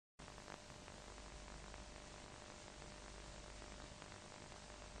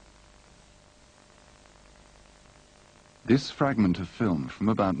This fragment of film from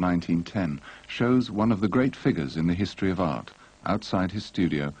about 1910 shows one of the great figures in the history of art outside his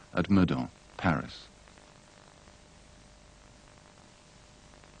studio at Meudon, Paris.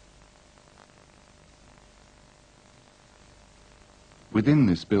 Within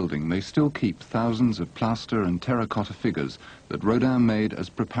this building they still keep thousands of plaster and terracotta figures that Rodin made as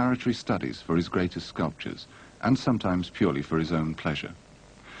preparatory studies for his greatest sculptures, and sometimes purely for his own pleasure.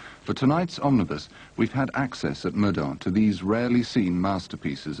 For tonight's omnibus, we've had access at Meudon to these rarely seen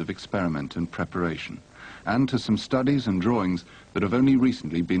masterpieces of experiment and preparation, and to some studies and drawings that have only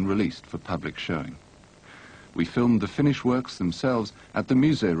recently been released for public showing. We filmed the finished works themselves at the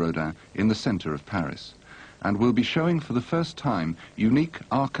Musée Rodin in the centre of Paris, and we'll be showing for the first time unique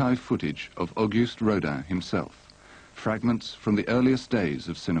archive footage of Auguste Rodin himself, fragments from the earliest days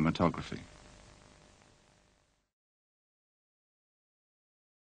of cinematography.